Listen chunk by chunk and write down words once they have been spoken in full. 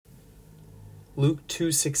Luke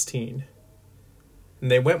 2:16. And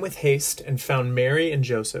they went with haste and found Mary and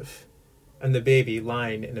Joseph and the baby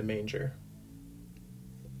lying in a manger.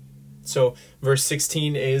 So verse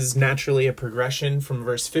 16 is naturally a progression from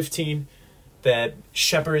verse 15, that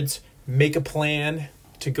shepherds make a plan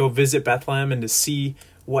to go visit Bethlehem and to see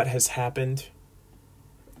what has happened.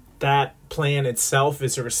 That plan itself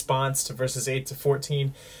is a response to verses 8 to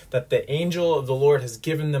 14, that the angel of the Lord has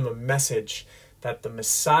given them a message that the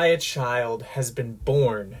Messiah child has been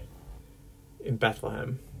born in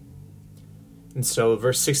Bethlehem. And so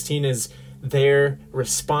verse 16 is their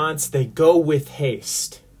response. They go with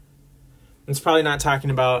haste. It's probably not talking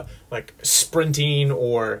about like sprinting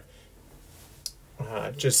or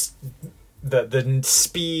just the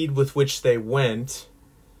speed with which they went,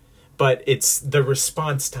 but it's the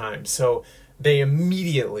response time. So they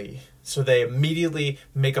immediately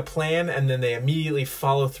make a plan, and then they immediately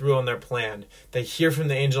follow through on their plan. They hear from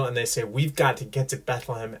the angel and they say, we've got to get to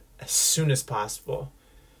Bethlehem as soon as possible.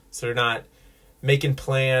 So they're not making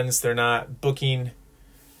plans. They're not booking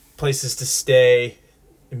places to stay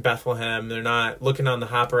in Bethlehem. They're not looking on the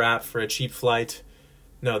Hopper app for a cheap flight.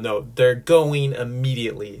 No, they're going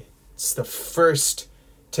immediately. It's the first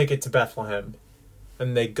ticket to Bethlehem.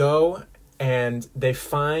 And they go and they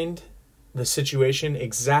find the situation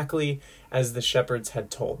exactly as the shepherds had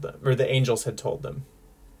told them, or the angels had told them.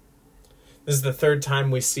 This is the third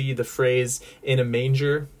time we see the phrase "in a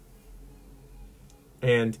manger."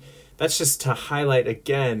 And that's just to highlight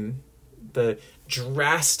again the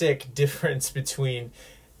drastic difference between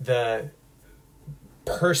the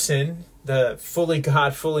person, the fully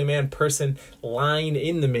God, fully man person lying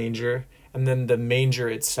in the manger, and then the manger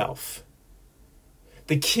itself.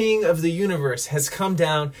 The King of the universe has come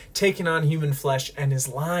down, taken on human flesh, and is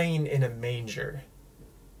lying in a manger.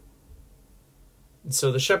 And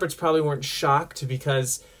so the shepherds probably weren't shocked,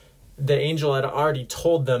 because the angel had already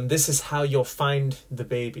told them, this is how you'll find the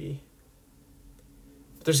baby.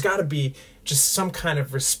 But there's got to be just some kind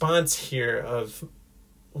of response here of,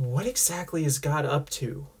 what exactly is God up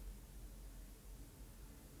to?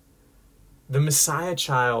 The Messiah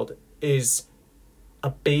child is a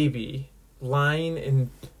baby lying in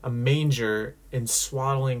a manger in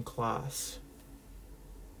swaddling cloths.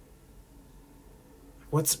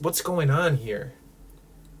 What's going on here?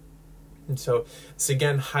 And so this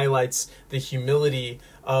again highlights the humility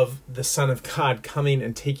of the Son of God coming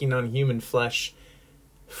and taking on human flesh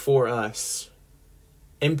for us,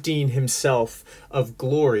 emptying himself of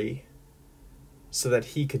glory so that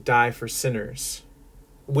he could die for sinners,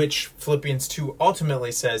 which Philippians 2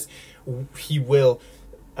 ultimately says he will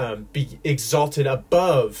be exalted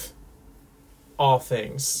above all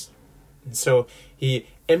things. And so he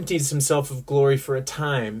empties himself of glory for a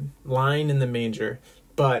time, lying in the manger,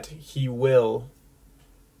 but he will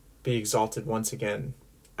be exalted once again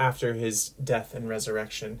after his death and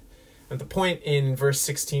resurrection. And the point in verse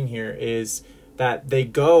 16 here is that they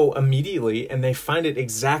go immediately and they find it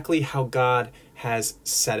exactly how God has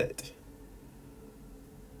said it.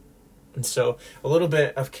 And so a little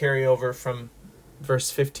bit of carryover from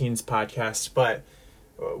verse 15's podcast, but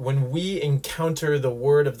when we encounter the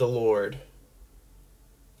word of the Lord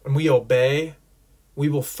and we obey, we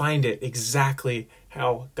will find it exactly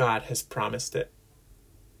how God has promised it.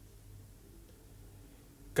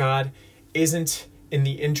 God isn't in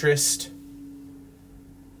the interest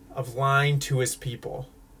of lying to his people.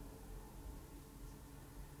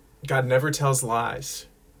 God never tells lies.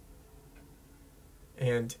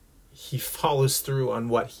 And he follows through on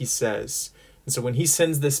what he says. And so when he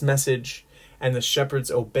sends this message and the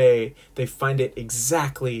shepherds obey, they find it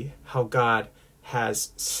exactly how God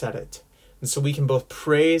has said it. And so we can both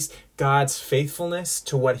praise God's faithfulness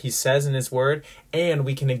to what he says in his word, and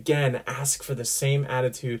we can again ask for the same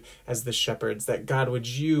attitude as the shepherds, that God, would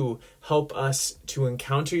you help us to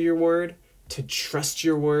encounter your word, to trust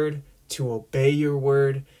your word, to obey your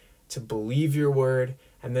word, to believe your word,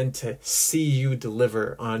 and then to see you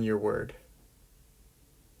deliver on your word.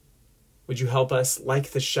 Would you help us,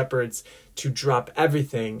 like the shepherds, to drop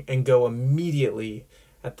everything and go immediately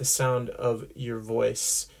at the sound of your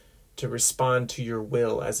voice to respond to your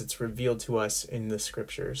will as it's revealed to us in the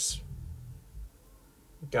scriptures?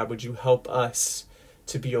 God, would you help us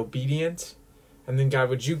to be obedient? And then, God,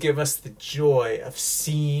 would you give us the joy of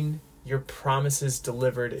seeing your promises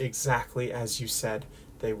delivered exactly as you said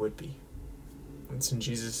they would be? It's in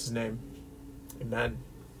Jesus' name. Amen.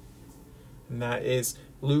 And that is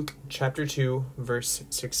Luke chapter 2, verse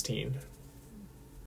 16.